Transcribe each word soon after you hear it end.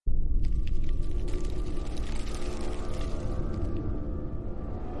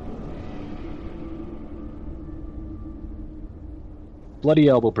Bloody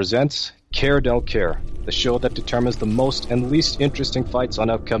Elbow presents Care Don't Care, the show that determines the most and least interesting fights on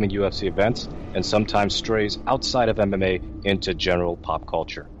upcoming UFC events and sometimes strays outside of MMA into general pop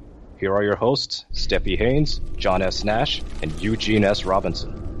culture. Here are your hosts, Steffi Haynes, John S. Nash, and Eugene S.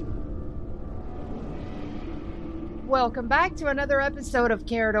 Robinson. Welcome back to another episode of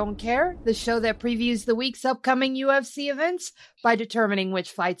Care Don't Care, the show that previews the week's upcoming UFC events by determining which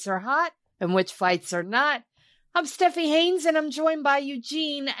fights are hot and which fights are not. I'm Steffi Haynes, and I'm joined by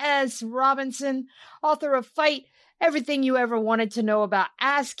Eugene S. Robinson, author of Fight, Everything You Ever Wanted to Know About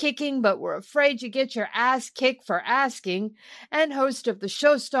Ass Kicking, but were afraid you get your ass kicked for asking, and host of the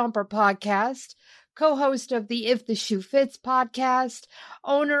Show Stomper podcast, co-host of the If the Shoe Fits podcast,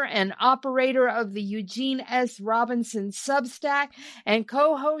 owner and operator of the Eugene S. Robinson Substack, and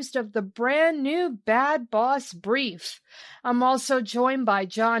co-host of the brand new Bad Boss Brief. I'm also joined by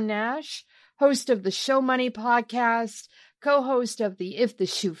John Nash, host of the Show Money podcast, co-host of the If the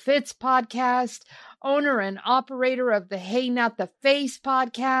Shoe Fits podcast, owner and operator of the Hey Not the Face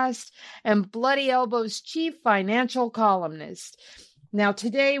podcast, and Bloody Elbow's chief financial columnist. Now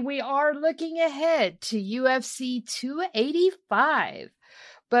today we are looking ahead to UFC 285.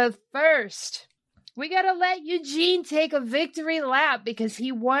 But first, we gotta let Eugene take a victory lap because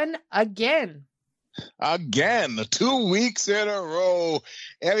he won again. Again, 2 weeks in a row.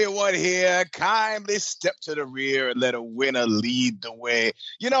 Everyone here, kindly step to the rear and let a winner lead the way.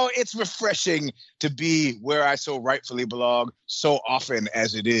 You know, it's refreshing to be where I so rightfully belong so often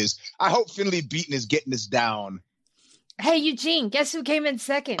as it is. I hope Finley Beaton is getting this down. Hey, Eugene, guess who came in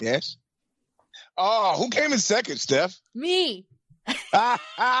second? Yes? Oh, who came in second, Steph? Me. Well,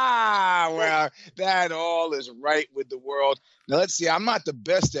 that all is right with the world. Now, let's see. I'm not the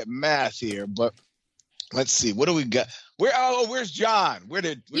best at math here, but let's see. What do we got? Where's John?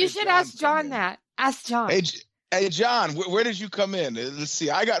 You should ask John that. Ask John. Hey, John, where did you come in? Let's see.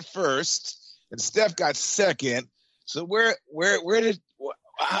 I got first, and Steph got second. So where did?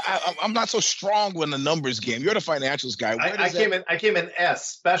 I'm not so strong when the numbers game. You're the financials guy. I came in S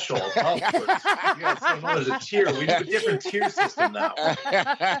special. There's a tier. We do a different tier system now.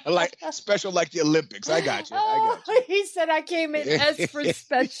 Like special, like the Olympics. I got you. He said I came in S for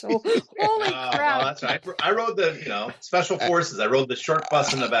special. Holy crap! No, that's right. I rode the special forces. I rode the short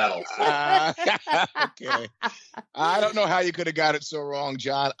bus in the battle. So. Okay. I don't know how you could have got it so wrong,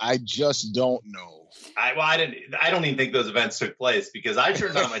 John. I just don't know. I don't even think those events took place because I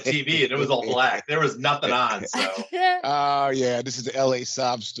turned on my TV and it was all black. There was nothing on. So. Oh yeah, this is the LA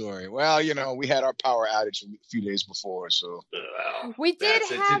sob story. Well, we had our power outage a few days before, so we did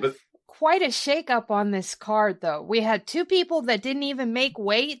have quite a shakeup on this card, though. We had two people that didn't even make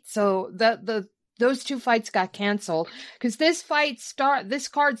weight, so those two fights got canceled because this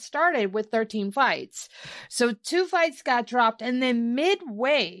card started with 13 fights, so two fights got dropped, and then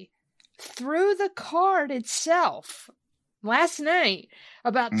midway through the card itself, last night,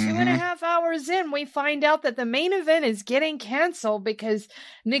 about 2.5 hours in, we find out that the main event is getting canceled because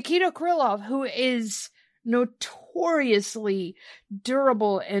Nikita Krylov, who is notoriously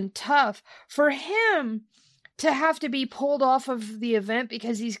durable and tough, for him to have to be pulled off of the event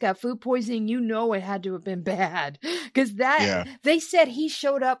because he's got food poisoning, it had to have been bad. Because they said he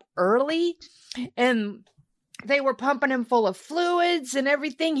showed up early and they were pumping him full of fluids and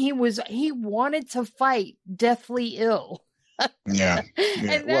everything. He wanted to fight deathly ill. Yeah.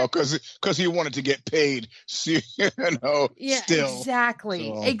 Well, because he wanted to get paid, Yeah, still.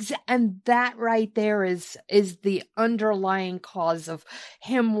 Exactly. So. And that right there is the underlying cause of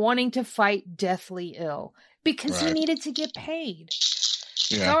him wanting to fight deathly ill because he needed to get paid.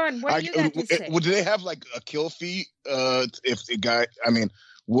 Yeah. John, what do you got to say? Do they have like a kill fee if the guy?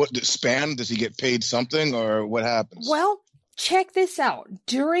 What span does he get paid something or what happens? Well, check this out.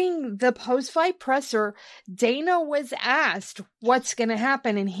 During the post-fight presser, Dana was asked what's going to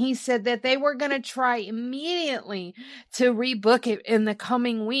happen, and he said that they were going to try immediately to rebook it in the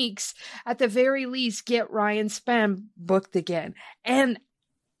coming weeks. At the very least, get Ryan Spann booked again. And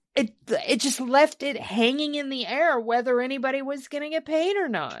it just left it hanging in the air whether anybody was going to get paid or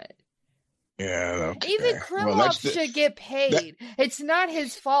not. Yeah, okay. Even Krylov should get paid. It's not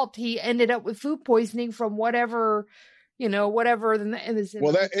his fault he ended up with food poisoning from whatever.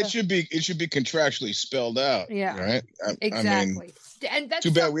 It should be contractually spelled out. Yeah, right. Exactly. And that's too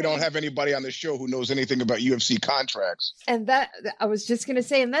bad we don't have anybody on the show who knows anything about UFC contracts. And that I was just going to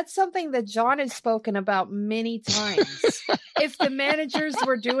say, and that's something that John has spoken about many times. If the managers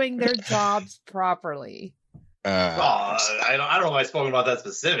were doing their jobs properly. I don't know if I've spoken about that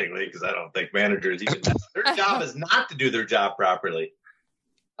specifically because I don't think managers even their job is not to do their job properly.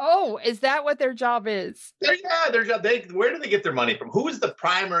 Oh, is that what their job is? Their job. Where do they get their money from? Who is the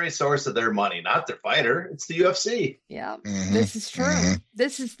primary source of their money? Not their fighter. It's the UFC. Yeah, Mhm. this is true. Mhm.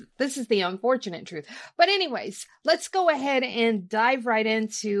 This is the unfortunate truth. But anyways, let's go ahead and dive right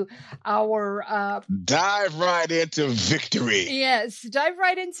into our Dive right into victory. yes, dive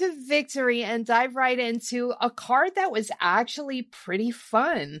right into victory and dive right into a card that was actually pretty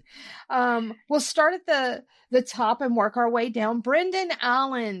fun. We'll start at the top and work our way down. Brendan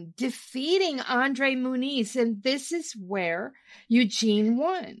Allen defeating Andre Muniz, and this is where Eugene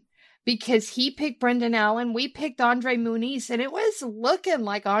won. Because he picked Brendan Allen, we picked Andre Muniz, and it was looking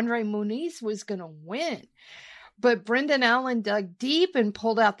like Andre Muniz was going to win. But Brendan Allen dug deep and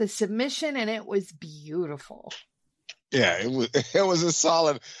pulled out the submission, and it was beautiful. Yeah, it was a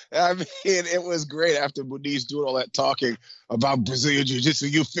solid. I mean, it was great after Muniz doing all that talking about Brazilian Jiu-Jitsu.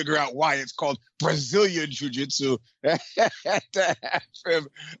 You figure out why it's called Brazilian Jiu-Jitsu. To have him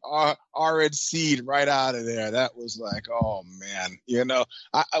RNC'd right out of there. That was like, oh, man. You know,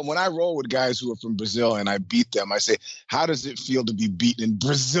 when I roll with guys who are from Brazil and I beat them, I say, how does it feel to be beaten in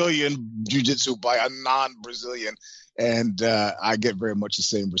Brazilian Jiu-Jitsu by a non-Brazilian? And I get very much the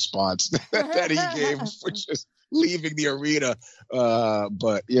same response that he gave for just leaving the arena.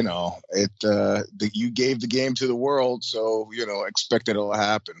 But, you know, you gave the game to the world, so, you know, expect that it'll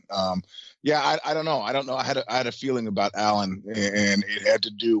happen. Yeah, I don't know. I had a feeling about Allen, and it had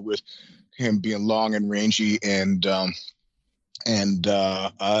to do with him being long and rangy and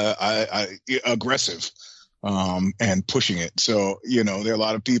aggressive. And pushing it. So, you know, there are a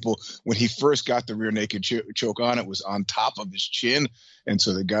lot of people, when he first got the rear naked choke on, it was on top of his chin. And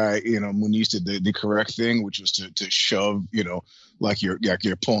so the guy, you know, Muniz did the correct thing, which was to shove, you know, like you're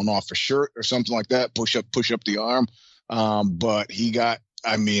pulling off a shirt or something like that, push up the arm. But he got,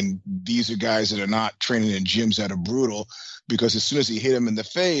 I mean, these are guys that are not training in gyms that are brutal, because as soon as he hit him in the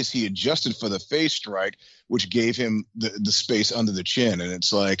face, he adjusted for the face strike, which gave him the space under the chin. And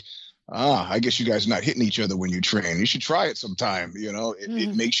it's like, I guess you guys are not hitting each other when you train. You should try it sometime. You know,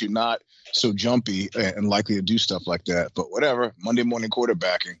 it makes you not so jumpy and likely to do stuff like that. But whatever, Monday morning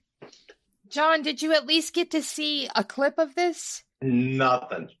quarterbacking. John, did you at least get to see a clip of this?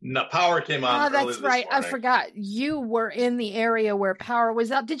 Nothing. No, Power came on. Oh, that's right. I forgot. You were in the area where Power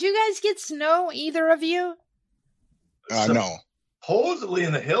was up. Did you guys get snow, either of you? No. Supposedly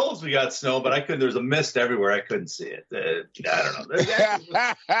in the hills we got snow, but I couldn't. There's a mist everywhere. I couldn't see it. I don't know.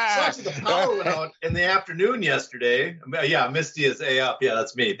 The power went out in the afternoon yesterday. Yeah, misty as A up. Yeah,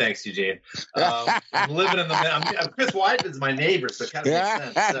 that's me. Thanks, Eugene. I'm living in the. Chris White is my neighbor, so it kind of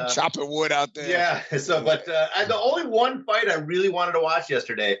makes sense. Chopping wood out there. Yeah. So, but the only one fight I really wanted to watch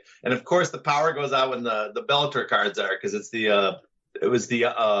yesterday, and of course the power goes out when the Bellator cards are, because it's the. It was the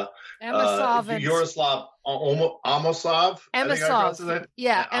Yaroslav Amosov.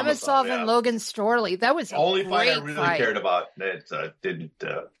 Yeah, Amosov and Logan Storley. That was the only fight I really cared about. It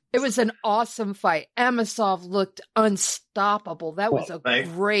was an awesome fight. Amosov looked unstoppable. That was a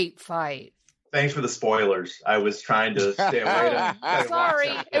great fight. Thanks for the spoilers. I was trying to stay away.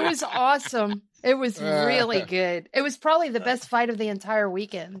 Sorry, it was awesome. It was really good. It was probably the best fight of the entire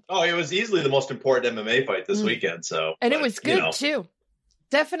weekend. Oh, it was easily the most important MMA fight this weekend. So, and it was good too.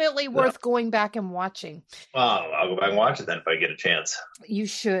 Definitely worth going back and watching. I'll go back and watch it then if I get a chance. You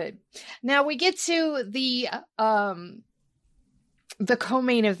should. Now we get to the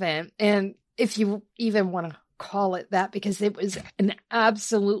co-main event, and if you even want to call it that, because it was an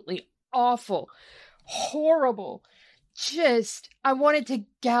absolutely awful, horrible. I wanted to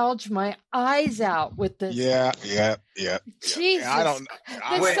gouge my eyes out with this. Yeah. Jesus.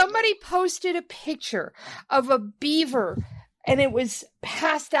 Yeah, somebody posted a picture of a beaver, and it was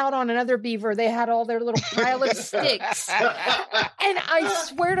passed out on another beaver. They had all their little pile of sticks. And I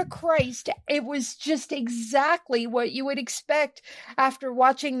swear to Christ, it was just exactly what you would expect after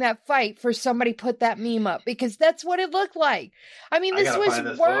watching that fight for somebody put that meme up, because that's what it looked like. I mean, this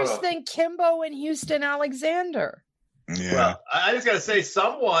was worse than Kimbo and Houston Alexander. Yeah. Well, I just got to say,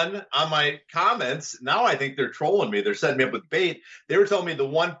 someone on my comments, now I think they're trolling me. They're setting me up with bait. They were telling me the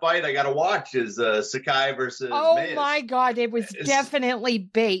one fight I got to watch is Sakai versus Mayes. My God, it was definitely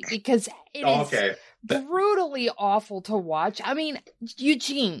bait, because it is brutally awful to watch. I mean,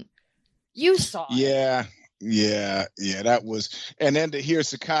 Eugene, you saw it. Yeah, that was. And then to hear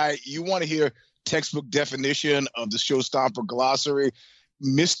Sakai, you want to hear textbook definition of the Showstopper glossary,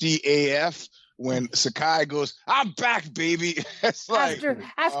 Misty AF. When Sakai goes, I'm back, baby. It's like,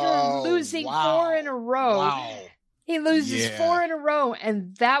 after losing 4 in a row. Wow. He loses 4 in a row,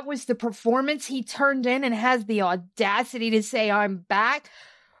 and that was the performance he turned in, and has the audacity to say, I'm back.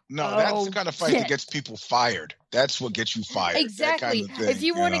 No, that's the kind of fight that gets people fired. That's what gets you fired. Exactly. That kind of thing, if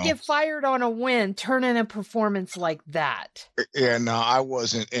you want to get fired on a win, turn in a performance like that. Yeah, no, I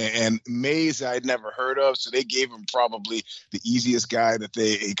wasn't. And Mays, I'd never heard of, so they gave him probably the easiest guy that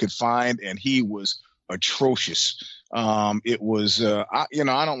they could find, and he was atrocious. It was, I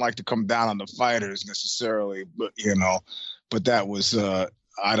don't like to come down on the fighters necessarily, but that was, I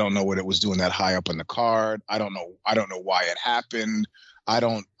don't know what it was doing that high up on the card. I don't know why it happened. I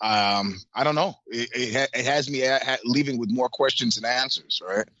don't know. It has me leaving with more questions than answers,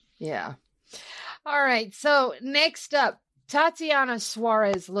 right? Yeah. All right. So next up, Tatiana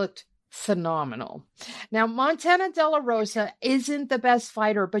Suarez looked phenomenal. Now, Montana De La Rosa isn't the best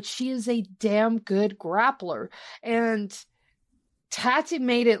fighter, but she is a damn good grappler. And Tati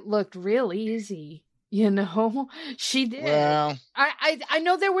made it look real easy. She did. Well, I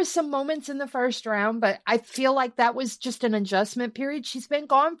know there was some moments in the first round, but I feel like that was just an adjustment period. She's been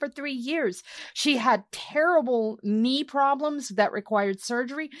gone for 3 years. She had terrible knee problems that required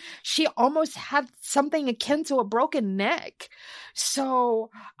surgery. She almost had something akin to a broken neck. So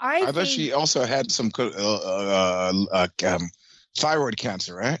I thought she also had some thyroid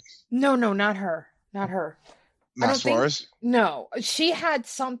cancer, right? No, not her. Not her. Not Suarez? No, she had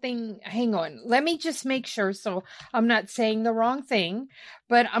something. Hang on. Let me just make sure so I'm not saying the wrong thing,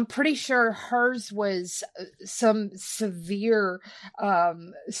 but I'm pretty sure hers was some severe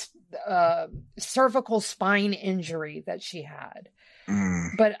cervical spine injury that she had.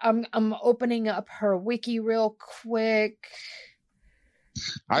 But I'm opening up her wiki real quick.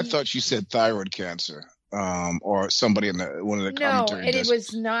 I thought she said thyroid cancer. Or somebody in one of the commentary. No, it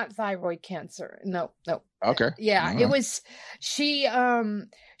was not thyroid cancer. No. Okay. Yeah, it was.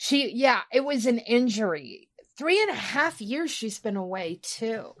 It was an injury. 3.5 years she's been away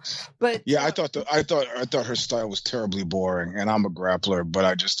too. But yeah, I thought her style was terribly boring, and I'm a grappler, but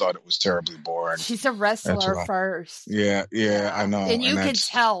I just thought it was terribly boring. She's a wrestler first. Yeah, I know. And you could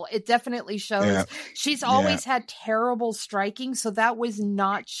tell it definitely shows. Yeah. She's always had terrible striking, so that was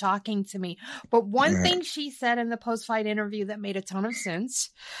not shocking to me. But one thing she said in the post-fight interview that made a ton of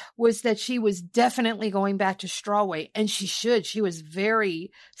sense was that she was definitely going back to strawweight, and she should. She was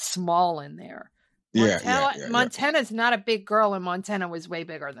very small in there. Montana's not a big girl, and Montana was way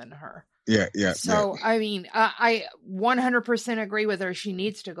bigger than her. Yeah. So, I mean, I 100% agree with her. She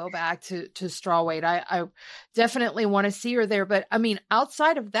needs to go back to strawweight. I definitely want to see her there. But, I mean,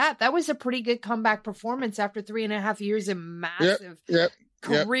 outside of that was a pretty good comeback performance after 3.5 years of massive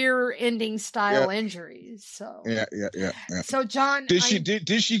career-ending style injuries. So, yeah. So, John, did she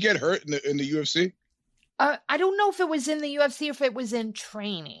get hurt in the UFC? I don't know if it was in the UFC or if it was in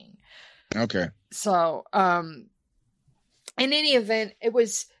training. Okay. So, in any event, it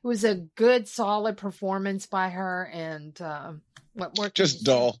was a good, solid performance by her, and what more? Just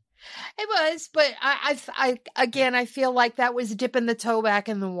dull. It was, but I feel like that was dipping the toe back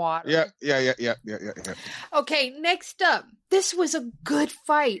in the water. Yeah. Okay, next up, this was a good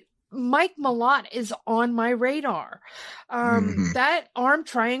fight. Mike Malott is on my radar. That arm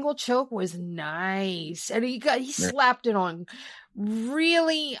triangle choke was nice, and he slapped it on.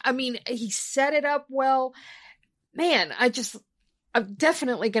 Really, I mean, he set it up well. Man, I'm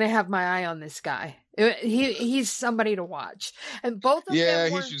definitely going to have my eye on this guy. He's somebody to watch. And both of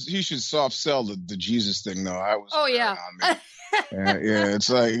them he should soft sell the Jesus thing though. yeah, it's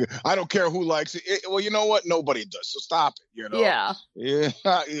like I don't care who likes it. Well, you know what? Nobody does. So stop it. Yeah.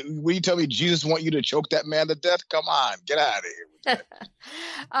 Will you tell me Jesus want you to choke that man to death? Come on, get out of here.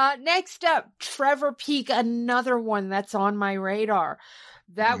 Next up, Trevor Peek, another one that's on my radar.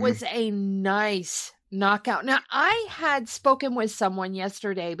 That was a nice knockout. Now, I had spoken with someone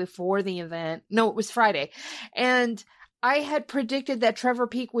yesterday before the event. No, it was Friday. And I had predicted that Trevor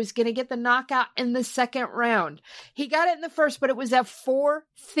Peek was going to get the knockout in the second round. He got it in the first, but it was at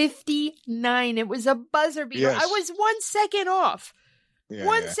 4:59. It was a buzzer beater. Yes. I was 1 second off.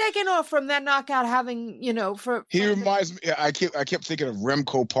 One second off from that knockout having, he reminds me, I kept thinking of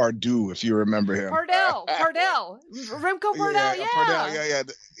Remco Pardue, if you remember him. Remco Pardell, the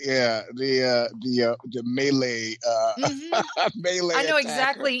melee, melee. I know attacker.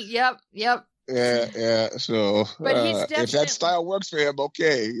 Exactly. Yep. Yeah. So, but if that style works for him,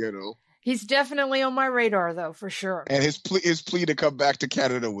 okay, He's definitely on my radar, though, for sure. And his plea to come back to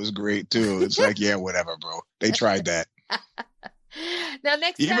Canada was great too. It's like, whatever, bro. They tried that. Now,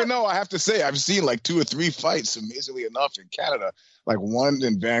 even though I have to say I've seen like 2 or 3 fights, amazingly enough, in Canada, like 1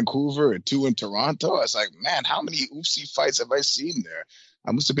 in Vancouver and 2 in Toronto. I was like, man, how many UFC fights have I seen there?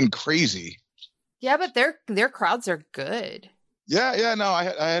 I must have been crazy. Yeah, but their crowds are good. Yeah. No, I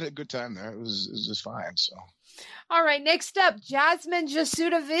had a good time there. It was just fine. So All right, next up, Jasmine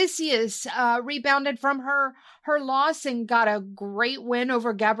Jasudavicius rebounded from her loss and got a great win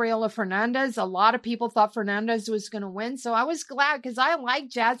over Gabriela Fernandez. A lot of people thought Fernandez was going to win, so I was glad because I like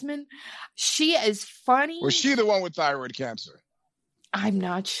Jasmine. She is funny. Was she the one with thyroid cancer? I'm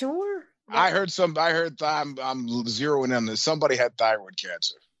not sure. I heard I'm zeroing in. Somebody had thyroid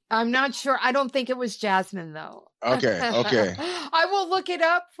cancer. I'm not sure. I don't think it was Jasmine, though. Okay. I will look it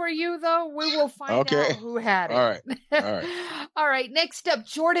up for you, though. We will find out who had it. All right. All right. Next up,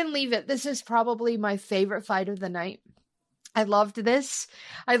 Jordan Leavitt. This is probably my favorite fight of the night. I loved this.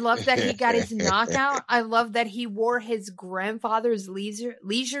 I love that he got his knockout. I love that he wore his grandfather's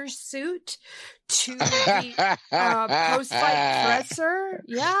leisure suit to the post-fight presser.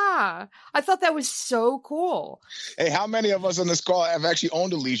 Yeah. I thought that was so cool. Hey, how many of us on this call have actually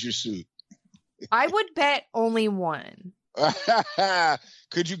owned a leisure suit? I would bet only one.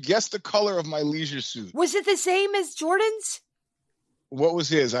 Could you guess the color of my leisure suit? Was it the same as Jordan's? What was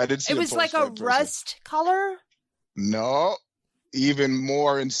his? I did see. It was like a rust color. No, even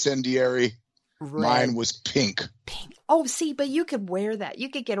more incendiary. Red. Mine was pink. Pink. Oh, see, but you could wear that. You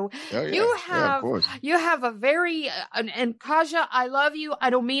could get away. Oh, yeah. You have a very and Kaja, I love you. I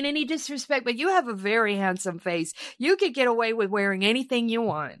don't mean any disrespect, but you have a very handsome face. You could get away with wearing anything you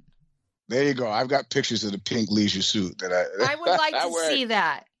want. There you go. I've got pictures of the pink leisure suit that I would like to see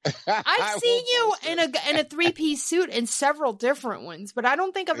that. I've seen you in a 3-piece suit and several different ones, but I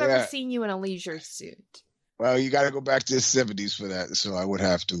don't think I've ever seen you in a leisure suit. Well, you got to go back to the 70s for that, so I would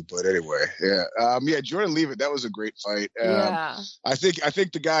have to. But anyway, Jordan Leavitt, that was a great fight. I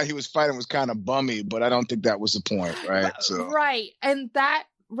think the guy he was fighting was kind of bummy, but I don't think that was the point, right? Right, and that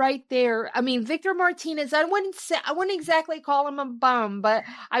right there. I mean, Victor Martinez. I wouldn't exactly call him a bum, but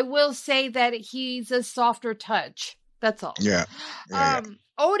I will say that he's a softer touch. That's all. Yeah.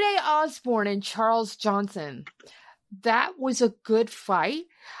 Ode Osborne and Charles Johnson. That was a good fight.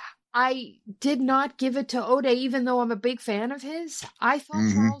 I did not give it to Ode, even though I'm a big fan of his. I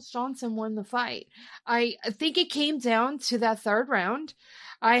thought Charles Johnson won the fight. I think it came down to that third round.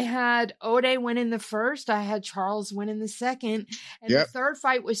 I had Ode win in the first. I had Charles win in the second. And the third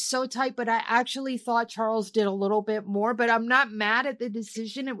fight was so tight, but I actually thought Charles did a little bit more. But I'm not mad at the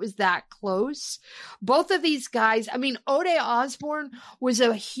decision. It was that close. Both of these guys, I mean, Ode Osborne was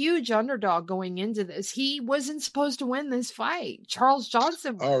a huge underdog going into this. He wasn't supposed to win this fight. Charles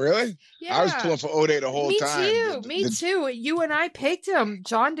Johnson was. Oh, really? Yeah. I was pulling for Ode the whole time. Me too. You and I picked him.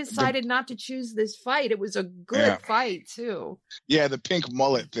 John decided not to choose this fight. It was a good fight, too. Yeah, the pink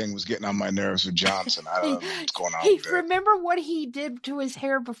mullet thing was getting on my nerves with Johnson. I don't know what's going on with that. Remember what he did to his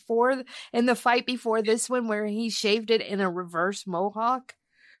hair before in the fight before this one, where he shaved it in a reverse mohawk?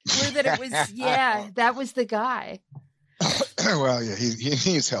 That was the guy. Well, yeah, he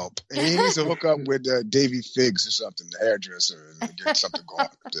needs help. He needs to hook up with Davey Figgs or something, the hairdresser, and get something going.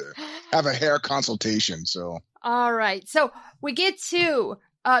 To have a hair consultation. So, all right. So we get to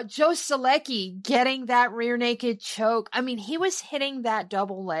Joe Selecki getting that rear naked choke. I mean, he was hitting that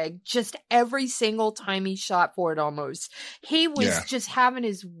double leg just every single time he shot for it almost. He was just having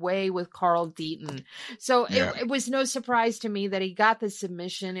his way with Carl Deaton. So it was no surprise to me that he got the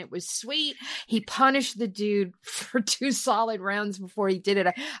submission. It was sweet. He punished the dude for 2 solid rounds before he did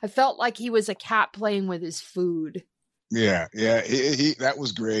it. I felt like he was a cat playing with his food. Yeah, he that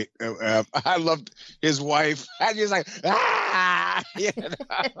was great. I loved his wife. I just like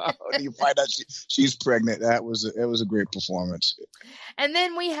you find out she's pregnant. It was a great performance. And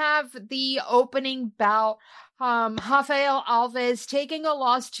then we have the opening bout. Rafael Alves taking a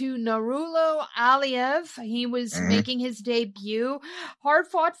loss to Narulo Aliev. He was making his debut. Hard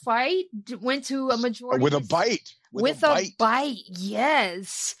fought fight. Went to a majority with a bite. With a bite,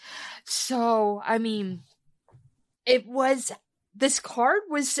 yes. So I mean. This card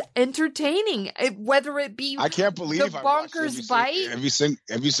was entertaining, whether it be I can't believe the bonkers bite.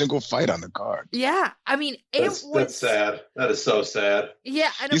 Every single fight on the card. Yeah, I mean, that's sad. That is so sad.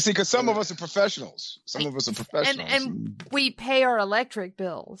 Yeah. You see, because some of us are professionals. And we pay our electric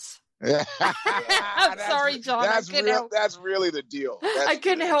bills. I'm sorry, John. That's really the deal. I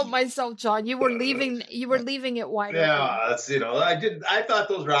couldn't help myself, John. You were leaving it wide open. That's I thought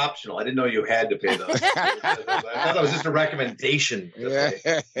those were optional. I didn't know you had to pay those. I thought that was just a recommendation.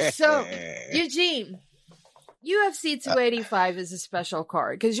 So, Eugene, UFC 285 is a special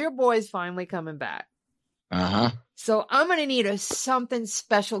card because your boy's finally coming back. So I'm going to need something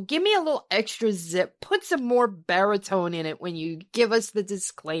special. Give me a little extra zip. Put some more baritone in it when you give us the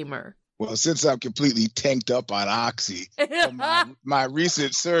disclaimer. Well, since I'm completely tanked up on Oxy from my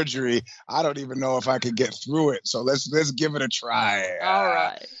recent surgery, I don't even know if I could get through it. So let's give it a try. All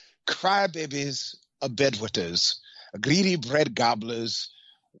right. Cry babies. bedwetters, greedy bread gobblers,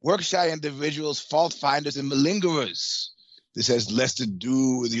 work-shy individuals, fault-finders, and malingerers. This has less to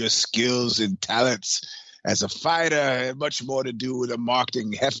do with your skills and talents as a fighter and much more to do with the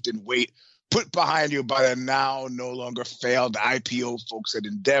marketing heft and weight put behind you by the now no longer failed IPO folks at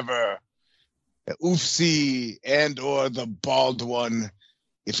Endeavor, the UFC, and or the bald one.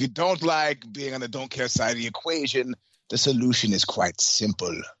 If you don't like being on the don't care side of the equation, the solution is quite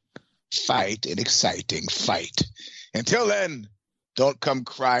simple. Fight an exciting fight. Until then, don't come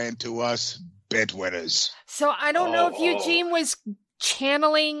crying to us bedwetters. So I don't know if Eugene was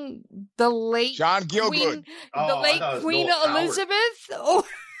channeling the late John Gielgud. Queen Elizabeth or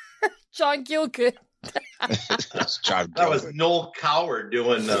John Gielgud. John Gielgud. That was Noel Coward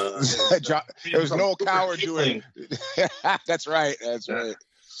doing. It was Noel Coward doing. That's right. That's right.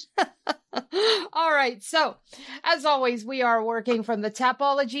 All right. So, as always, we are working from the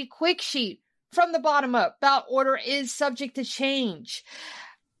Tapology quick sheet from the bottom up. Bout order is subject to change.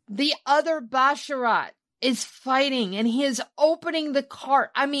 The other Basharat is fighting and he is opening the card.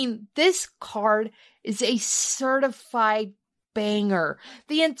 I mean, this card is a certified banger.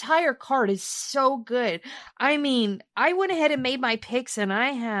 The entire card is so good. I mean, I went ahead and made my picks and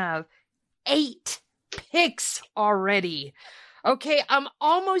I have 8 picks already. Okay, I'm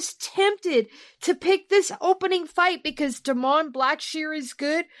almost tempted to pick this opening fight because Damon Blackshear is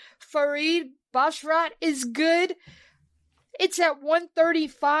good. Farid Basharat is good. It's at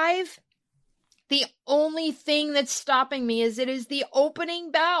 135. The only thing that's stopping me is it is the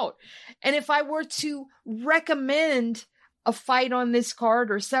opening bout. And if I were to recommend a fight on this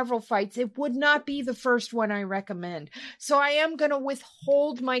card or several fights, it would not be the first one I recommend. So I am going to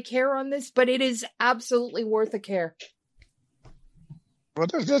withhold my care on this, but it is absolutely worth a care. Well,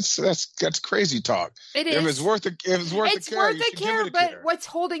 that's crazy talk. It is. If it's worth a care, but what's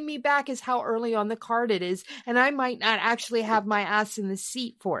holding me back is how early on the card it is, and I might not actually have my ass in the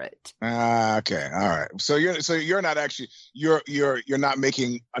seat for it. Okay, all right. So you're not actually you're not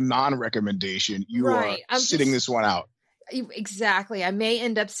making a non-recommendation. You are sitting this one out. Exactly. I may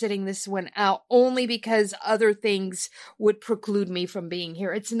end up sitting this one out only because other things would preclude me from being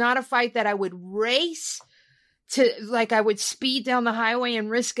here. It's not a fight that I would race to, like I would speed down the highway and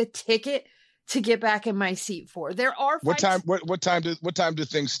risk a ticket to get back in my seat for. There are fights. What time do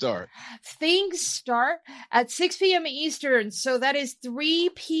things start? Things start at 6 p.m. Eastern, so that is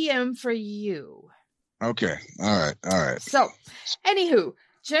 3 p.m. for you. Okay. All right. So, anywho,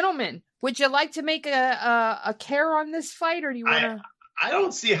 gentlemen, would you like to make a care on this fight, or do you want to? I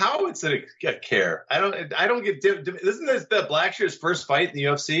don't see how it's a care. I don't get. Isn't this the Blackshear's first fight in the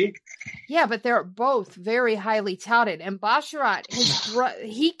UFC? Yeah, but they're both very highly touted. And Basharat,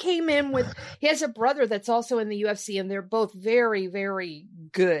 he came in with. He has a brother that's also in the UFC, and they're both very, very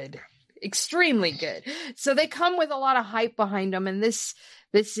good, extremely good. So they come with a lot of hype behind them, and this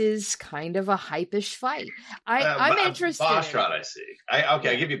is kind of a hype-ish fight. I'm interested. Basharat, I see.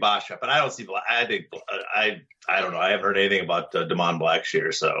 I give you Basharat, but I don't see. I don't know. I haven't heard anything about Damon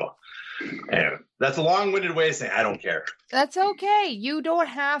Blackshear, so anyway, that's a long-winded way of saying I don't care. That's okay. You don't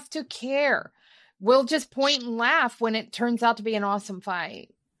have to care. We'll just point and laugh when it turns out to be an awesome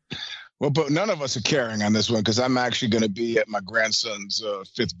fight. Well, but none of us are caring on this one because I'm actually going to be at my grandson's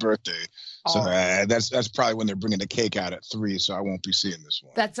 5th birthday. So that's probably when they're bringing the cake out at 3, so I won't be seeing this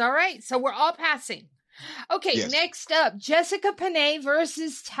one. That's all right. So we're all passing. Okay, yes. Next up, Jessica Panay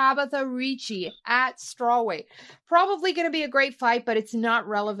versus Tabitha Ricci at strawweight. Probably going to be a great fight, but it's not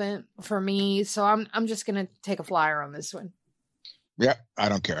relevant for me, so I'm just going to take a flyer on this one. Yeah, I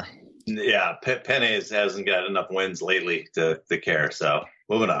don't care. Yeah, Panay hasn't got enough wins lately to care, so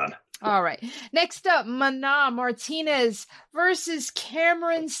moving on. All right. Next up, Mana Martinez versus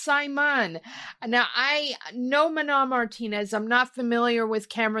Cameron Simon. Now, I know Mana Martinez. I'm not familiar with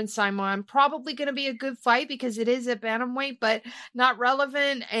Cameron Simon. Probably going to be a good fight because it is at bantamweight, but not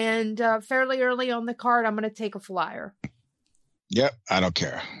relevant and fairly early on the card. I'm going to take a flyer. Yep, I don't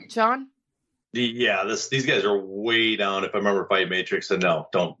care. John? Yeah, these guys are way down. If I remember Fight Matrix, so no,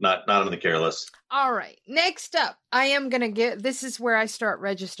 not on the care list. All right. Next up, I am going to get, this is where I start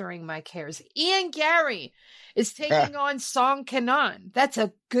registering my cares. Ian Gary is taking on Song Kenan. That's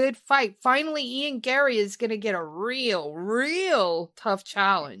a good fight. Finally, Ian Gary is going to get a real tough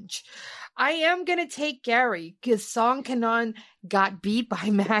challenge. I am going to take Gary because Song Kenan got beat by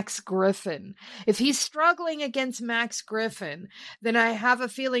Max Griffin. If he's struggling against Max Griffin, then I have a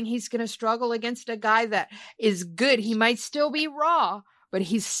feeling he's going to struggle against a guy that is good. He might still be raw, but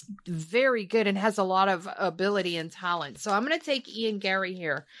he's very good and has a lot of ability and talent. So I'm going to take Ian Gary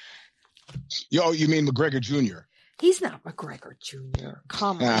here. You mean McGregor Jr.? He's not McGregor Jr.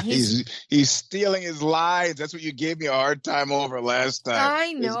 Come on. He's stealing his lines. That's what you gave me a hard time over last time.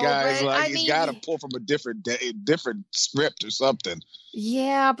 I know, This guy's but he's got to pull from a different script or something.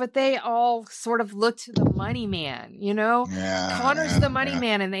 Yeah, but they all sort of look to the money man, you know? Yeah, Connor's the money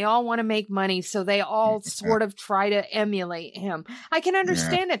man, and they all want to make money, so they all sort of try to emulate him. I can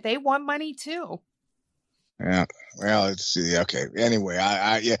understand it. They want money too. Yeah. Well, let's see. Okay. Anyway,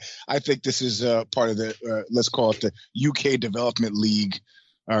 I think this is part of the let's call it the UK Development League.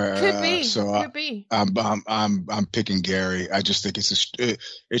 Could be. So Could be. I'm picking Gary. I just think it's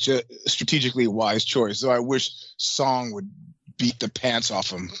a strategically wise choice. So I wish Song would beat the pants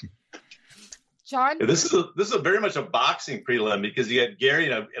off him. John? Yeah, this is very much a boxing prelim because you got Gary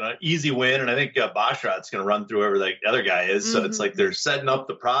in an easy win, and I think Basharat's going to run through whoever the other guy is. So it's like they're setting up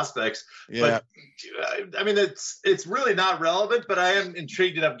the prospects. Yeah. But I mean, it's really not relevant, but I am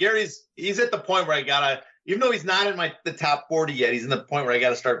intrigued enough. He's at the point where I gotta, even though he's not in the top 40 yet, he's in the point where I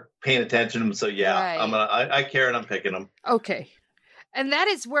gotta start paying attention to him. So yeah, right. I care and I'm picking him. Okay. And that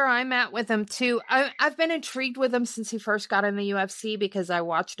is where I'm at with him, too. I've been intrigued with him since he first got in the UFC because I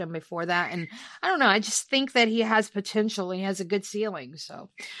watched him before that. And I don't know. I just think that he has potential. He has a good ceiling. So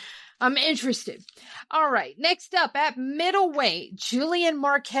I'm interested. All right. Next up at middleweight, Julian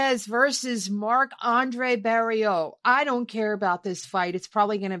Marquez versus Marc-Andre Barriault. I don't care about this fight. It's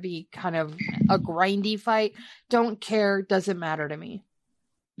probably going to be kind of a grindy fight. Don't care. Doesn't matter to me.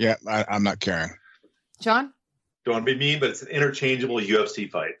 Yeah, I'm not caring. John? Don't want to be mean, but it's an interchangeable UFC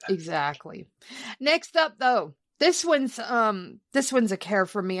fight. Exactly. Next up, though, this one's a care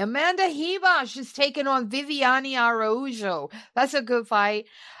for me. Amanda Ribas is taking on Viviane Araújo. That's a good fight.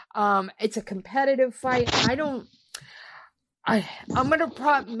 It's a competitive fight. I'm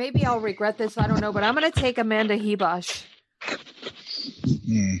gonna maybe I'll regret this. I don't know, but I'm gonna take Amanda Ribas.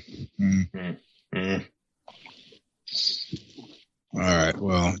 All right.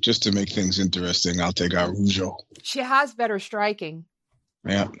 Well, just to make things interesting, I'll take Araújo. She has better striking.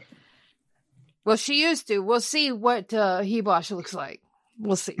 Yeah. Well, she used to. We'll see what Ribas looks like.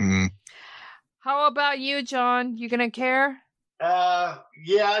 We'll see. How about you, John? You gonna care? Yeah,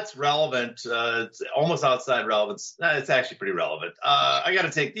 it's relevant. It's almost outside relevance. It's actually pretty relevant. I got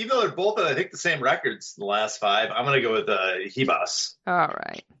to take, even though they're both, I think, the same records in the last 5, I'm going to go with Ribas. All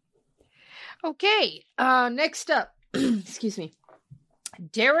right. Okay. Next up, excuse me.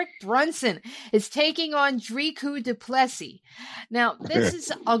 Derek Brunson is taking on Dricus du Plessis. Now, this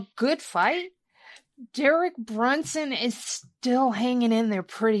is a good fight. Derek Brunson is still hanging in there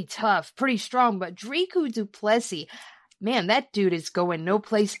pretty tough, pretty strong, but Dricus du Plessis, man, that dude is going no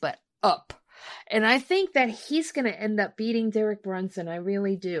place but up. And I think that he's going to end up beating Derek Brunson. I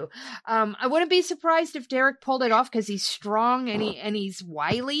really do. I wouldn't be surprised if Derek pulled it off because he's strong and he's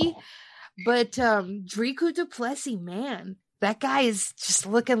wily. But Dricus du Plessis, man, that guy is just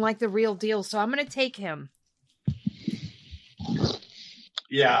looking like the real deal. So I'm going to take him.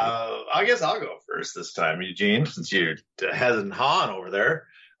 Yeah, I guess I'll go first this time, Eugene, since you're heading Han over there.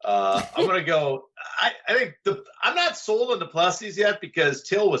 I'm going to go. I think I'm not sold on Du Plessis yet because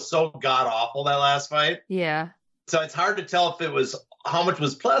Till was so god awful that last fight. Yeah. So it's hard to tell if it was how much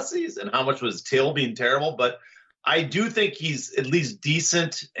was Plessis and how much was Till being terrible. But I do think he's at least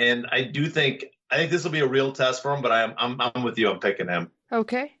decent, and I think this will be a real test for him. But I'm with you. I'm picking him.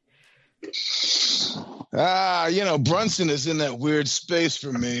 Okay. Brunson is in that weird space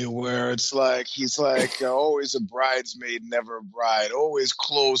for me where it's like he's like always a bridesmaid, never a bride, always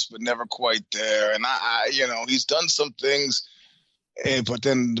close but never quite there. And he's done some things, but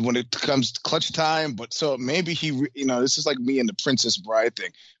then when it comes to clutch time, so maybe this is like me and the Princess Bride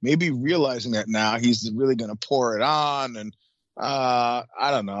thing. Maybe realizing that now he's really going to pour it on, and I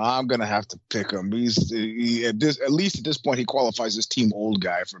don't know. I'm gonna have to pick him. At least at this point he qualifies as team old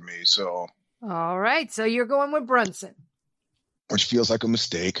guy for me. So. All right, so you're going with Brunson, which feels like a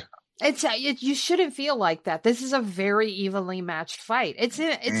mistake. You shouldn't feel like that. This is a very evenly matched fight. It's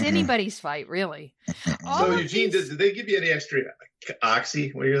anybody's fight, really. So Eugene, did they give you any extra oxy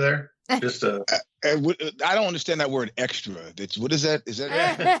when you're there? Just I don't understand that word extra. What is that? Is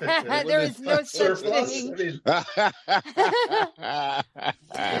that there is no such thing.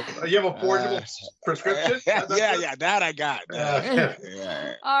 You have a portable prescription? Yeah, that I got.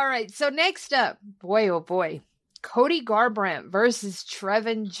 All right. So next up, boy, oh boy, Cody Garbrandt versus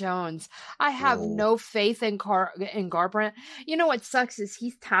Trevin Jones. I have no faith in Garbrandt. You know what sucks is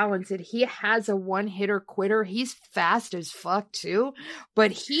he's talented. He has a one-hitter quitter. He's fast as fuck too,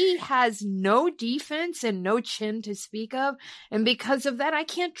 but he has no defense and no chin to speak of. And because of that, I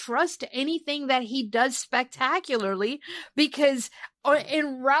can't trust anything that he does spectacularly, because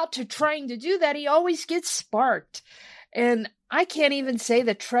en route to trying to do that, he always gets sparked. And I can't even say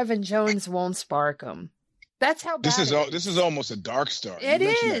that Trevin Jones won't spark him. That's how bad this is almost a dark start. It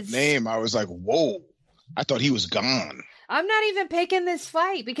is. That name, I was like, whoa. I thought he was gone. I'm not even picking this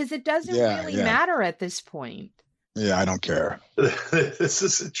fight because it doesn't really matter at this point. Yeah, I don't care. This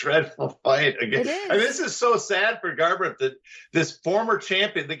is a dreadful fight. Again. It is. I mean, this is so sad for Garbrandt that this former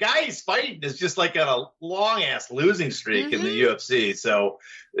champion, the guy he's fighting, is just like on a long-ass losing streak in the UFC. So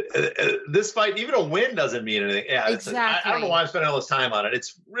this fight, even a win doesn't mean anything. Yeah, exactly. I don't know why I'm spending all this time on it.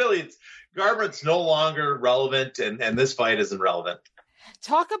 It's Garbrandt's no longer relevant, and this fight isn't relevant.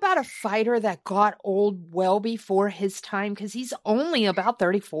 Talk about a fighter that got old well before his time, because he's only about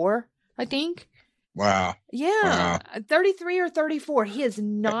 34, I think. Wow. Yeah. Wow. 33 or 34. He is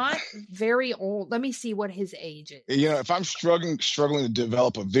not very old. Let me see what his age is. You know, if I'm struggling to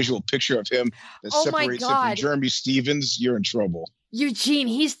develop a visual picture of him that separates him from Jeremy Stevens, you're in trouble. Eugene,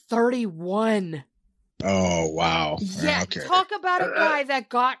 he's 31. Oh, wow. Yeah, okay. Talk about a guy that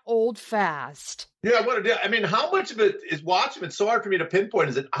got old fast. Yeah, what I mean, how much of it is watching? It's so hard for me to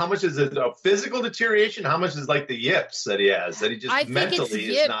pinpoint. How much is it a physical deterioration? How much is like the yips that he has, that he just mentally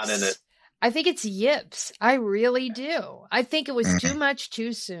is not in it? I think it's yips. I really do. I think it was too much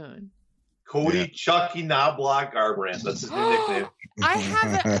too soon. Cody Chucky Knobloch Garbrandt. That's his new nickname. I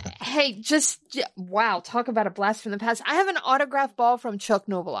have wow, talk about a blast from the past. I have an autograph ball from Chuck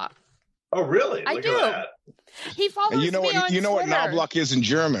Knobloch. Oh, really? I do. He follows me on Twitter. You know what Knobloch is in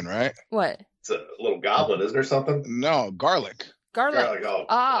German, right? What? It's a little goblin, isn't there something? No, garlic. Garlic.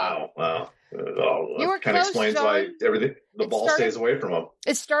 Oh, wow. You were kind of explains John. Why the ball stays away from him.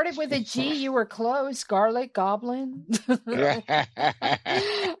 It started with a G. You were close. Garlic, goblin.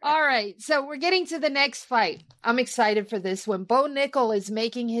 All right. So we're getting to the next fight. I'm excited for this one. Bo Nickel is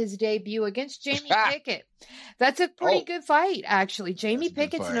making his debut against Jamie Pickett. That's a pretty good fight, actually. Jamie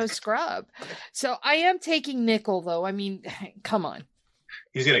Pickett's no scrub. So I am taking Nickel, though. I mean, come on.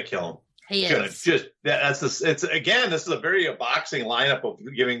 He's going to kill him. He is. This is a very boxing lineup of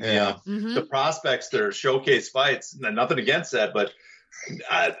giving the prospects their showcase fights. Nothing against that, but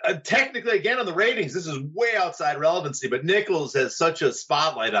technically, again, on the ratings, this is way outside relevancy. But Nichols has such a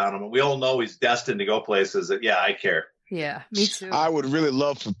spotlight on him, and we all know he's destined to go places. That I care. Yeah, me too. I would really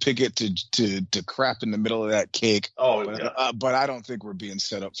love for Pickett to crap in the middle of that cake. But I don't think we're being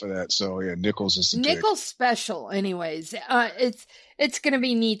set up for that. So yeah, Nichols is Nichols special, anyways. It's going to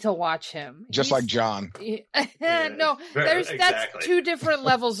be neat to watch him. Just like John. No, that's two different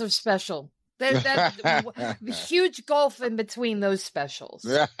levels of special. There's huge gulf in between those specials.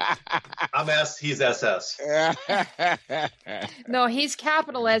 I'm S. He's SS. No, he's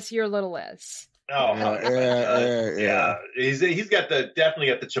capital S. You're little s. Oh, yeah. He's definitely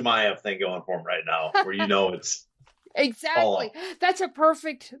got the Chimaev thing going for him right now, where it's exactly. That's a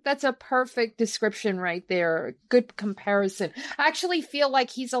perfect description right there. Good comparison. I actually feel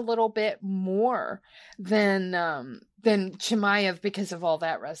like he's a little bit more than Chimaev because of all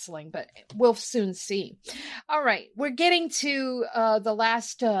that wrestling, but we'll soon see. All right, we're getting to the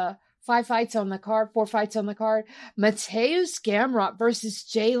last 4 fights on the card. Mateusz Gamrot versus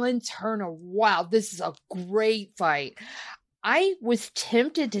Jalen Turner. Wow, this is a great fight. I was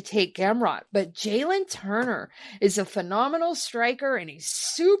tempted to take Gamrot, but Jalen Turner is a phenomenal striker, and he's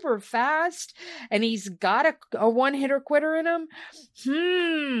super fast, and he's got a one-hitter quitter in him.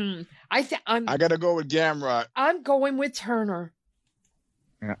 I got to go with Gamrot. I'm going with Turner.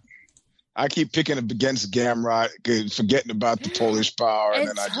 Yeah. I keep picking against Gamrot, forgetting about the Polish power, and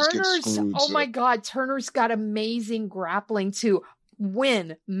then I just get screwed. Oh my God, Turner's got amazing grappling too.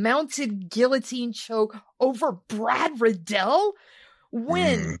 Win, mounted guillotine choke over Brad Riddell.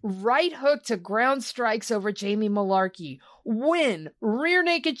 Win, right hook to ground strikes over Jamie Malarkey. Win, rear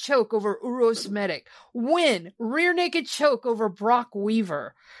naked choke over Uros Medic. Win, rear naked choke over Brock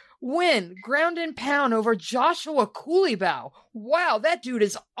Weaver. Win, ground and pound over Joshua Cooleybow. Wow, that dude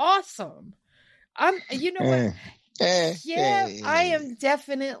is awesome. You know what? I am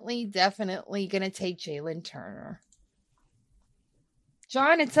definitely going to take Jalen Turner.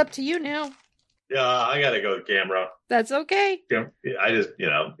 John, it's up to you now. Yeah, I got to go with Gamrot. That's okay. I just, he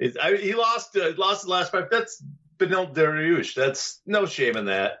lost the last fight. That's Benil Dariush. That's no shame in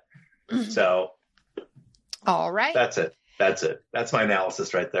that. So. All right. That's it. That's my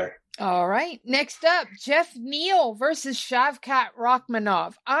analysis right there. All right. Next up, Jeff Neal versus Shavkat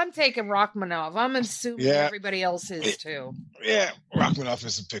Rachmanov. I'm taking Rachmanov. I'm assuming everybody else is too. Yeah, Rachmanov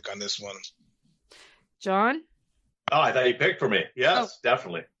is a pick on this one. John? Oh, I thought you picked for me. Yes,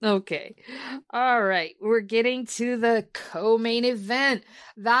 definitely. Okay. All right. We're getting to the co-main event.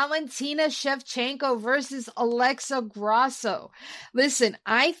 Valentina Shevchenko versus Alexa Grasso. Listen,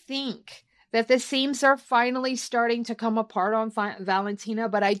 I think that the seams are finally starting to come apart on Valentina,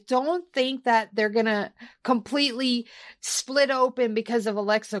 but I don't think that they're going to completely split open because of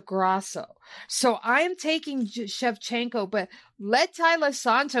Alexa Grasso. So I'm taking Shevchenko, but let Tyler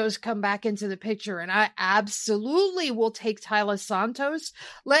Santos come back into the picture, and I absolutely will take Tyler Santos.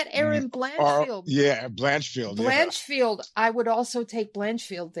 Let Erin Blanchfield. Blanchfield. Blanchfield. I would also take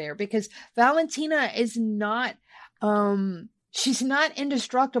Blanchfield there because Valentina is not... she's not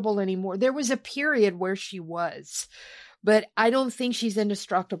indestructible anymore. There was a period where she was, but I don't think she's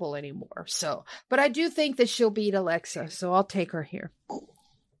indestructible anymore. So, but I do think that she'll beat Alexa, so I'll take her here.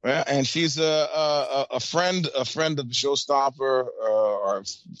 Well, and she's a friend of the Showstopper, or a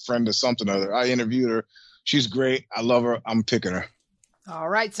friend of something or other. I interviewed her. She's great. I love her. I'm picking her. All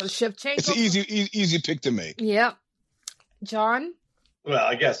right, so Shevchenko. It's an easy pick to make. Yep. John? Well,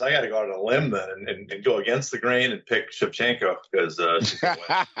 I guess I got to go out on a limb then and go against the grain and pick Shevchenko because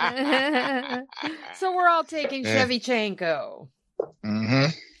So we're all taking Shevchenko. Mm-hmm.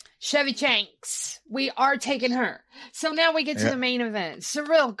 Shevchenko. We are taking her. So now we get to the main event.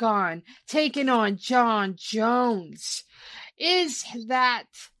 Cyril Gane taking on John Jones. Is that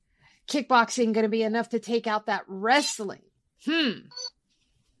kickboxing going to be enough to take out that wrestling?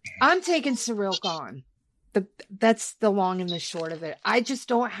 I'm taking Cyril Gane. That's the long and the short of it. I just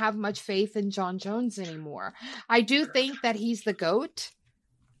don't have much faith in John Jones anymore. I do think that he's the GOAT.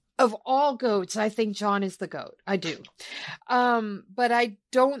 Of all GOATs, I think John is the GOAT. I do. But I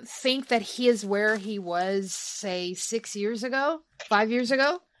don't think that he is where he was, say, 5 years ago.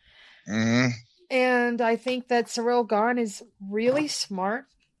 Mm-hmm. And I think that Cyril Gane is really smart,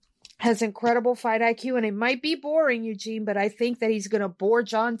 has incredible fight IQ, and it might be boring, Eugene, but I think that he's going to bore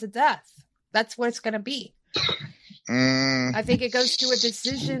John to death. That's what it's going to be. I think it goes to a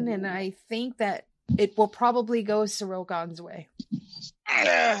decision, and I think that it will probably go Cyril Gane's way.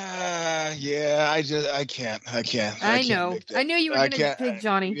 I can't. I know. I knew you were going to pick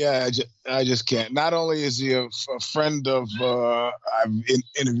Johnny. Yeah, I just can't. Not only is he a friend of, I've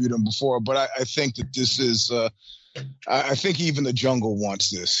interviewed him before, but I think that this is, I think even the jungle wants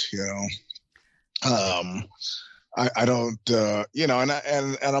this, you know. I don't,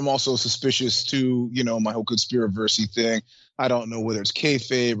 and I'm also suspicious too, my whole conspiracy thing. I don't know whether it's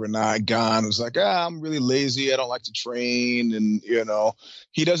kayfabe or not. Gane was like, I'm really lazy. I don't like to train. And,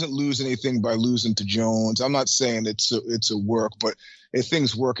 he doesn't lose anything by losing to Jones. I'm not saying it's a work, but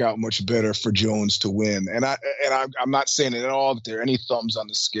things work out much better for Jones to win. And I'm not saying at all that there are any thumbs on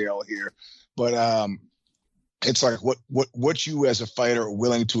the scale here, but, it's like what you as a fighter are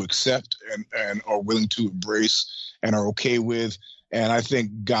willing to accept and are willing to embrace and are okay with. And I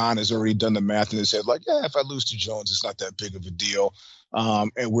think Gane has already done the math in his head, like, if I lose to Jones, it's not that big of a deal.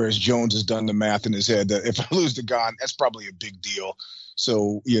 And whereas Jones has done the math in his head that if I lose to Gane, that's probably a big deal.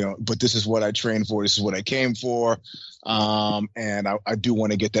 So, but this is what I trained for. This is what I came for. And I do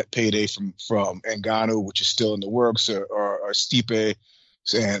want to get that payday from Ngannou, which is still in the works, or Stipe.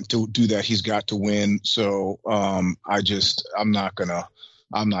 And to do that, he's got to win. So I'm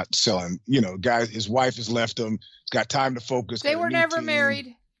not selling. Guys, his wife has left him. He's got time to focus. They were never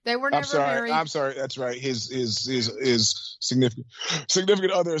married. Married. I'm sorry. That's right. His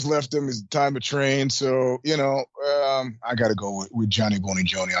significant other has left him. It's time to train. So I got to go with Johnny Boney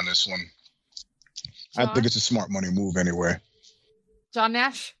Joni on this one. John? I think it's a smart money move anyway. John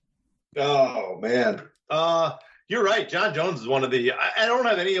Nash. Oh man. You're right. John Jones is one of the. I don't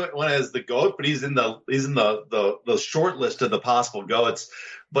have anyone as the GOAT, but he's in the short list of the possible GOATs.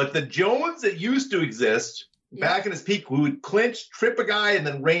 But the Jones that used to exist back in his peak, who would clinch, trip a guy, and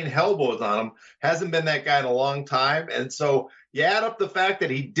then rain elbows on him, hasn't been that guy in a long time. And so you add up the fact that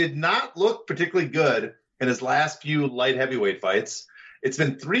he did not look particularly good in his last few light heavyweight fights. It's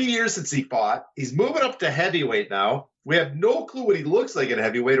been 3 years since he fought. He's moving up to heavyweight now. We have no clue what he looks like in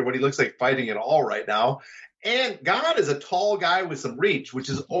heavyweight or what he looks like fighting at all right now. And Gane is a tall guy with some reach, which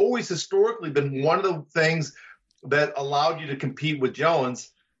has always historically been one of the things that allowed you to compete with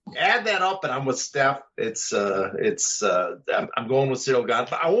Jones. Add that up, and I'm with Steph. I'm going with Cyril Gane.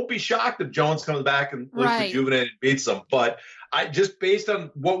 I won't be shocked if Jones comes back and looks rejuvenated and beats him. But I just based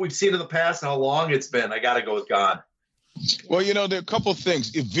on what we've seen in the past and how long it's been, I got to go with Gane. Well, there are a couple of things.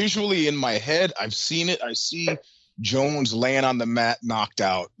 Visually in my head, I've seen it. I see Jones laying on the mat, knocked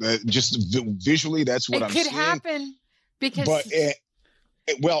out. Just visually, that's what I'm seeing. It could happen because.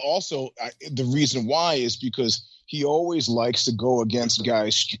 But also the reason why is because he always likes to go against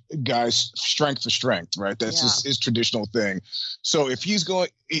guys strength for strength, right? That's his traditional thing. So if he's going,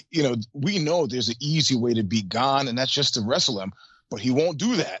 we know there's an easy way to beat Gon, and that's just to wrestle him. But he won't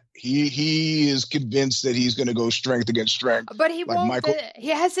do that. He is convinced that he's going to go strength against strength. But he won't. He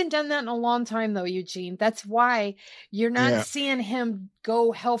hasn't done that in a long time, though, Eugene. That's why you're not seeing him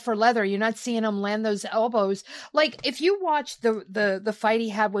go hell for leather. You're not seeing him land those elbows. Like if you watch the fight he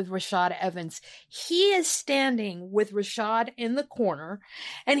had with Rashad Evans, he is standing with Rashad in the corner,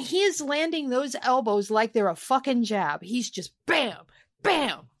 and he is landing those elbows like they're a fucking jab. He's just bam,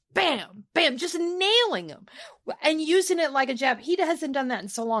 bam. Bam, bam, just nailing him and using it like a jab. He hasn't done that in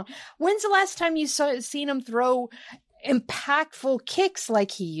so long. When's the last time you seen him throw impactful kicks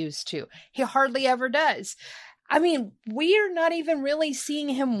like he used to? He hardly ever does. I mean, we're not even really seeing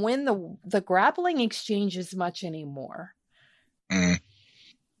him win the grappling exchanges much anymore.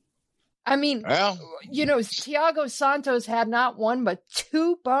 I mean, Thiago Santos had not one but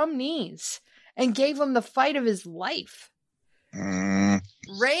 2 bum knees and gave him the fight of his life.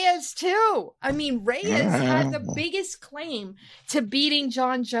 Reyes too. I mean, Reyes had the biggest claim to beating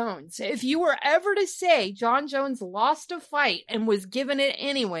John Jones. If you were ever to say John Jones lost a fight and was given it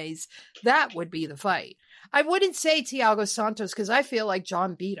anyways, that would be the fight. I wouldn't say Thiago Santos because I feel like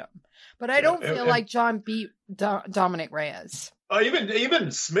John beat him, but I don't feel like John beat Dominic Reyes.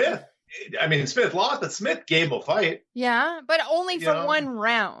 Even Smith. I mean, Smith lost, but Smith gave him a fight. Yeah, but only for one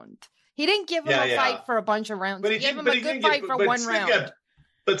round. He didn't give him a fight for a bunch of rounds. But he gave him a good fight for one round.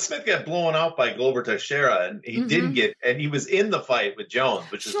 But Smith got blown out by Glover Teixeira, and he didn't get, and he was in the fight with Jones,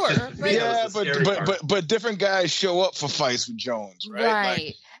 which is but different guys show up for fights with Jones, right?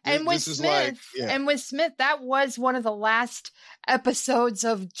 Right. And with Smith, that was one of the last episodes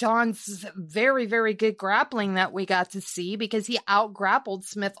of John's very, very good grappling that we got to see because he out-grappled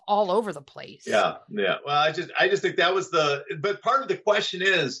Smith all over the place. Yeah. Well, I just think that was but part of the question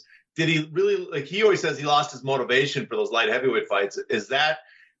is, did he really, like he always says he lost his motivation for those light heavyweight fights.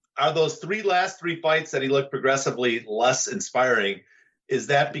 Are those last three fights that he looked progressively less inspiring? Is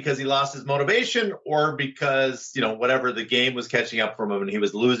that because he lost his motivation or because, whatever the game was catching up from him and he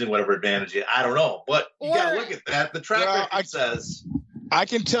was losing whatever advantage I don't know. But you got to look at that. The track record says. I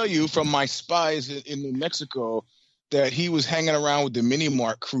can tell you from my spies in New Mexico that he was hanging around with the Mini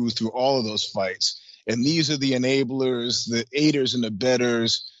Mart crew through all of those fights. And these are the enablers, the aiders and the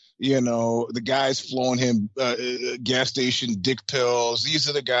betters. The guys flowing him gas station dick pills. These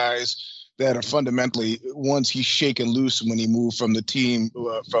are the guys that are fundamentally ones he's shaken loose when he moved from the team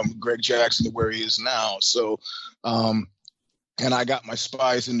from Greg Jackson to where he is now. So, and I got my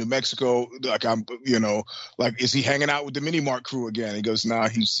spies in New Mexico. Like is he hanging out with the Mini Mart crew again? He goes, nah,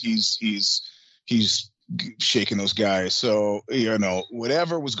 he's shaking those guys. So,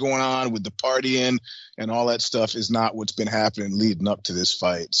 whatever was going on with the partying and all that stuff is not what's been happening leading up to this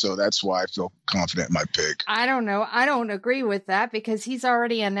fight. So that's why I feel confident in my pick. I don't know. I don't agree with that because he's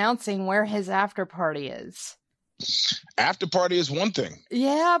already announcing where his after party is. After party is one thing.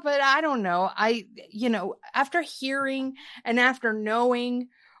 Yeah, but I don't know. After hearing and after knowing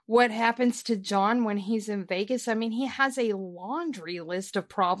what happens to John when he's in Vegas, I mean, he has a laundry list of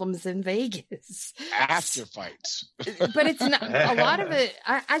problems in Vegas. After fights. But it's not a lot of it.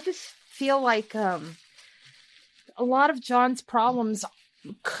 I just feel like a lot of John's problems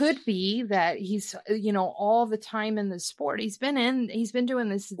could be that he's, all the time in the sport. He's been doing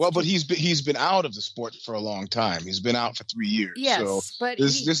this. Well, but he's been out of the sport for a long time. He's been out for 3 years. Yes, so but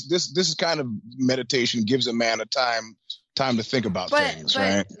this kind of meditation gives a man a time to think about things,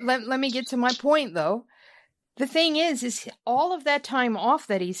 right? Let me get to my point, though. The thing is all of that time off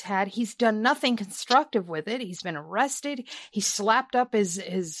that he's had, he's done nothing constructive with it. He's been arrested. He slapped up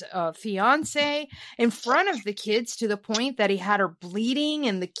his fiance in front of the kids to the point that he had her bleeding,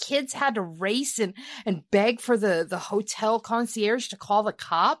 and the kids had to race and beg for the hotel concierge to call the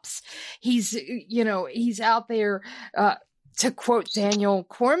cops. He's out there, to quote Daniel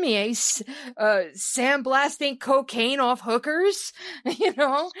Cormier, sandblasting cocaine off hookers.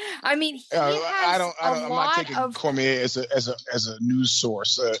 I mean, he has I'm not taking Cormier as a news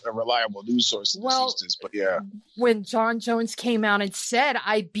source, a reliable news source. But yeah, when John Jones came out and said,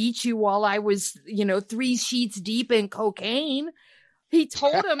 "I beat you while I was, 3 sheets deep in cocaine." He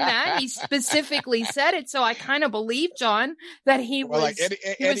told him that. He specifically said it, so I kind of believe John that he was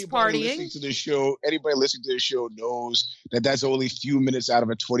partying. Anybody listening to the show knows that that's only a few minutes out of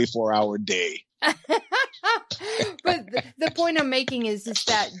a 24-hour day. But the point I'm making is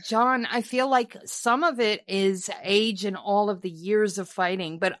that John, I feel like some of it is age and all of the years of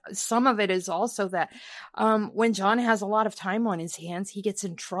fighting, but some of it is also that when John has a lot of time on his hands, he gets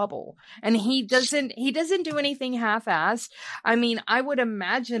in trouble, and he doesn't do anything half-assed. I mean, I would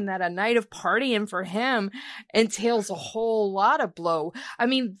imagine that a night of partying for him entails a whole lot of blow. I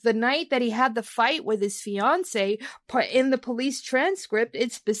mean, the night that he had the fight with his fiance, in the police transcript,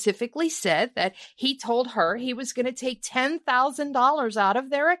 it specifically said that he told her he was going to take $10,000 out of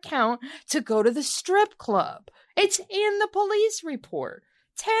their account to go to the strip club. It's in the police report.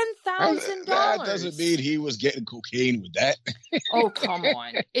 $10,000. That doesn't mean he was getting cocaine with that. Oh, come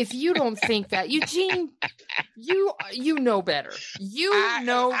on. If you don't think that, Eugene, you know better. You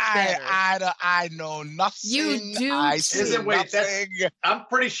know better. I know nothing. You do. I see nothing. I'm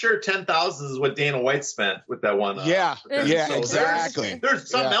pretty sure 10,000 is what Dana White spent with that one. Yeah, so exactly.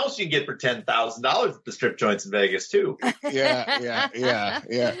 There's something else you can get for $10,000 at the strip joints in Vegas too.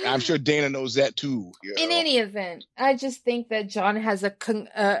 Yeah. I'm sure Dana knows that too. In any event, I just think that John has a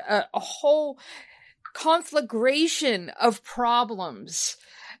whole conflagration of problems,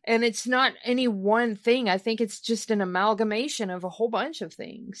 and it's not any one thing. I think it's just an amalgamation of a whole bunch of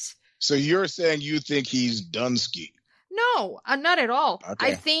things. So you're saying you think he's Dunsky? No, not at all.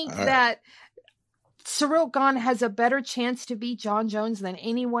 Okay. I think that Cyril Gahn has a better chance to beat John Jones than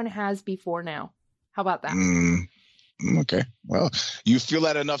anyone has before now. How about that? Okay. Well, you feel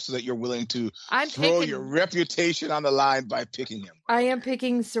that enough so that you're willing to throw your reputation on the line by picking him. I am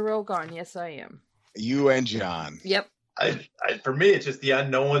picking Cyril Gahn. Yes, I am. You and John. Yep. For me, it's just the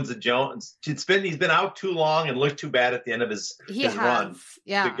unknowns of Jones. He's been out too long and looked too bad at the end of his run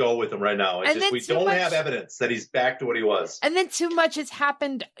to go with him right now. We don't have evidence that he's back to what he was. And then too much has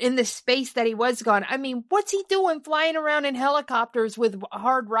happened in the space that he was gone. I mean, what's he doing flying around in helicopters with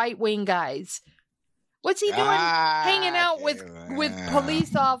hard right-wing guys? What's he doing hanging out with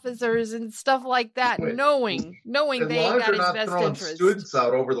police officers and stuff like that, knowing they ain't got his best interest? Students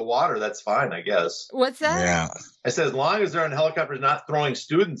out over the water, that's fine, I guess. What's that? Yeah. I said, as long as they're in helicopters not throwing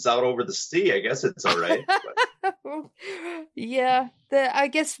students out over the sea, I guess it's all right. Yeah. I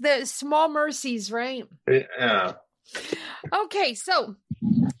guess the small mercies, right? Yeah. Okay, so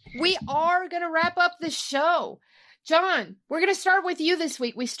we are going to wrap up the show. John, we're going to start with you this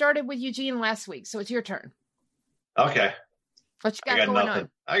week. We started with Eugene last week, so it's your turn. Okay. What you got going on?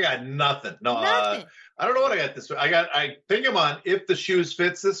 I got nothing. No, nothing. I don't know what I got this week. I think I'm on If the Shoes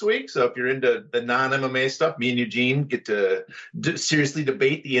Fits this week. So if you're into the non-MMA stuff, me and Eugene get to seriously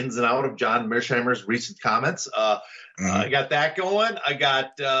debate the ins and out of John Mearsheimer's recent comments. I got that going. I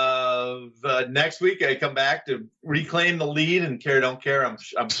got next week I come back to reclaim the lead and Care Don't Care. I'm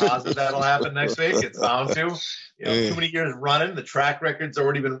positive that'll happen next week. It's bound to. Too many years running. The track record's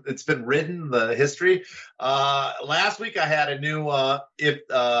already been written, the history. Last week I had a new the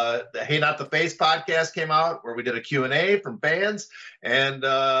Hey Not the Face podcast came out where we did a Q&A from fans. And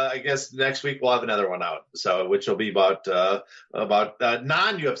I guess next week we'll have another one out. So which will be about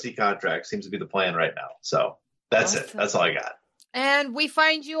non-UFC contracts seems to be the plan right now. So that's awesome. It. That's all I got. And we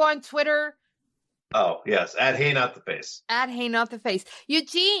find you on Twitter. Oh, yes. At Hey Not the Face. At Hey Not the Face.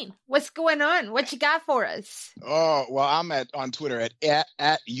 Eugene, what's going on? What you got for us? Oh, well, I'm on Twitter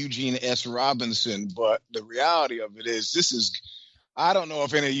at Eugene S. Robinson. But the reality of it is I don't know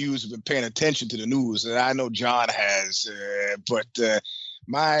if any of you have been paying attention to the news, and I know John has, but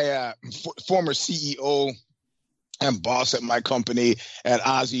my former CEO and boss at my company at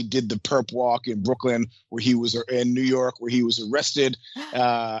Ozzy did the perp walk in Brooklyn in New York where he was arrested.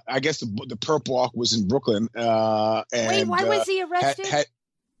 I guess the perp walk was in Brooklyn. Wait, why was he arrested?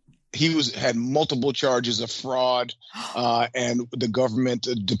 He had multiple charges of fraud, and the government,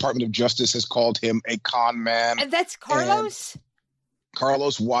 the Department of Justice has called him a con man. And that's Carlos?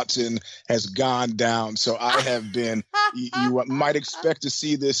 Carlos Watson has gone down. So I have been, you might expect to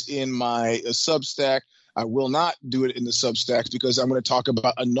see this in my Substack. I will not do it in the Substacks because I'm going to talk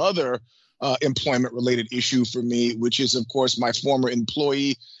about another employment-related issue for me, which is, of course, my former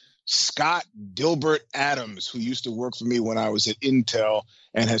employee, Scott Dilbert Adams, who used to work for me when I was at Intel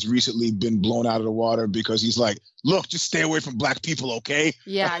and has recently been blown out of the water because he's like, look, just stay away from black people, okay?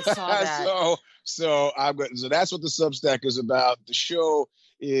 Yeah, I saw that. So that's what the Substack is about. The show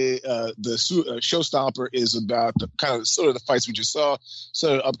Showstopper is about the kind of sort of the fights we just saw,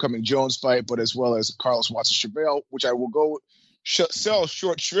 sort of the upcoming Jones fight, but as well as Carlos Watson Chevelle, which I will go sell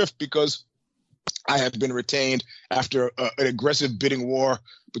short shrift because I have been retained after an aggressive bidding war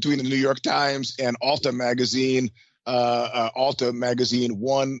between the New York Times and Alta Magazine. Alta Magazine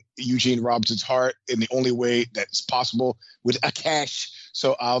won Eugene Robinson's heart in the only way that's possible with a cash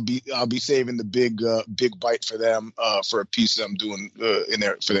So I'll be saving the big bite for them for a piece that I'm doing in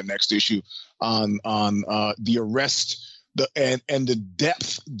there for their next issue on the arrest and the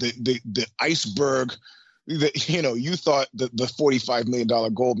depth, the iceberg. You thought the $45 million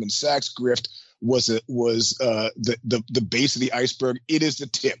Goldman Sachs grift was the base of the iceberg. It is the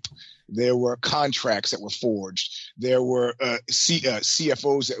tip. There were contracts that were forged. There were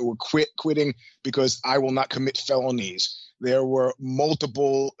CFOs that were quitting because I will not commit felonies. There were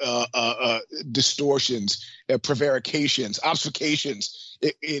multiple distortions, prevarications, obfuscations.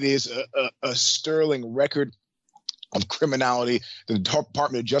 It is a sterling record of criminality. The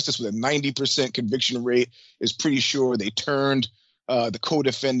Department of Justice, with a 90% conviction rate, is pretty sure they turned the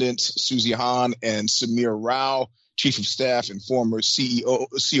co-defendants, Susie Hahn and Samir Rao, chief of staff and former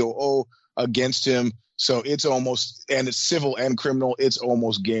COO, against him. So it's almost, and it's civil and criminal, it's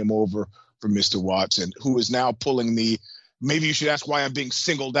almost game over for Mr. Watson, who is now pulling the maybe you should ask why I'm being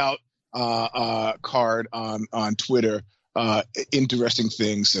singled out card on Twitter. Interesting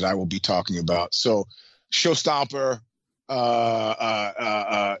things that I will be talking about. So Showstopper,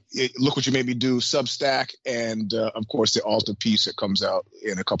 Look What You Made Me Do, Substack, and of course the Alta piece that comes out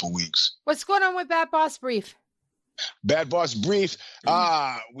in a couple weeks. What's going on with Bad Boss Brief? Bad Boss Brief.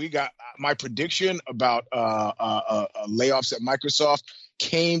 We got my prediction about layoffs at Microsoft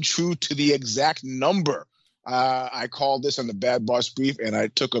came true to the exact number. I called this on the Bad Boss Brief, and I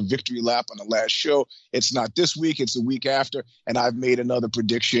took a victory lap on the last show. It's not this week; it's the week after, and I've made another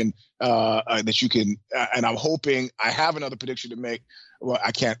prediction that you can. And I'm hoping I have another prediction to make. Well,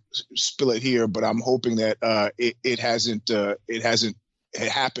 I can't spill it here, but I'm hoping that it hasn't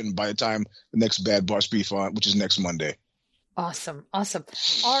happened by the time the next Bad Boss Brief on, which is next Monday. Awesome. All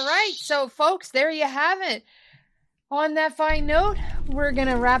right, so folks, there you have it. On that fine note, we're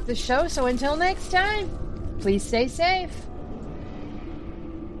gonna wrap the show. So until next time, please stay safe.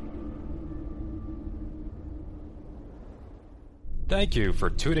 Thank you for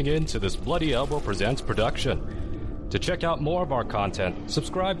tuning in to this Bloody Elbow Presents production. To check out more of our content,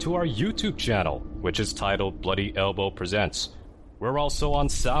 subscribe to our YouTube channel, which is titled Bloody Elbow Presents. We're also on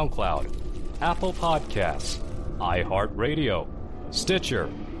SoundCloud, Apple Podcasts, iHeartRadio, Stitcher,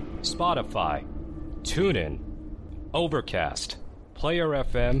 Spotify, TuneIn, Overcast, Player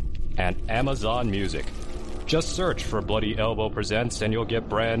FM, and Amazon Music. Just search for Bloody Elbow Presents and you'll get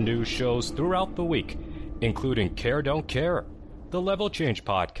brand new shows throughout the week, including Care Don't Care, the Level Change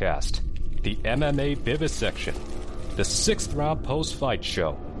Podcast, the MMA Vivisection, the 6th Round Post-Fight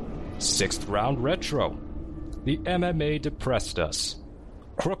Show, 6th Round Retro, the MMA Depressed Us,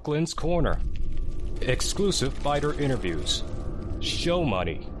 Crooklyn's Corner, exclusive fighter interviews, show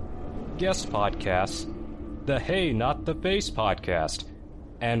money, guest podcasts, the Hey Not the Face podcast,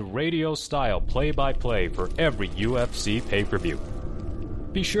 and radio-style play-by-play for every UFC pay-per-view.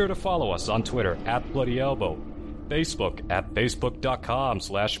 Be sure to follow us on Twitter @BloodyElbow, Facebook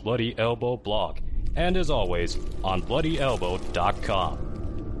Facebook.com/BloodyElbowBlog, and as always, on BloodyElbow.com.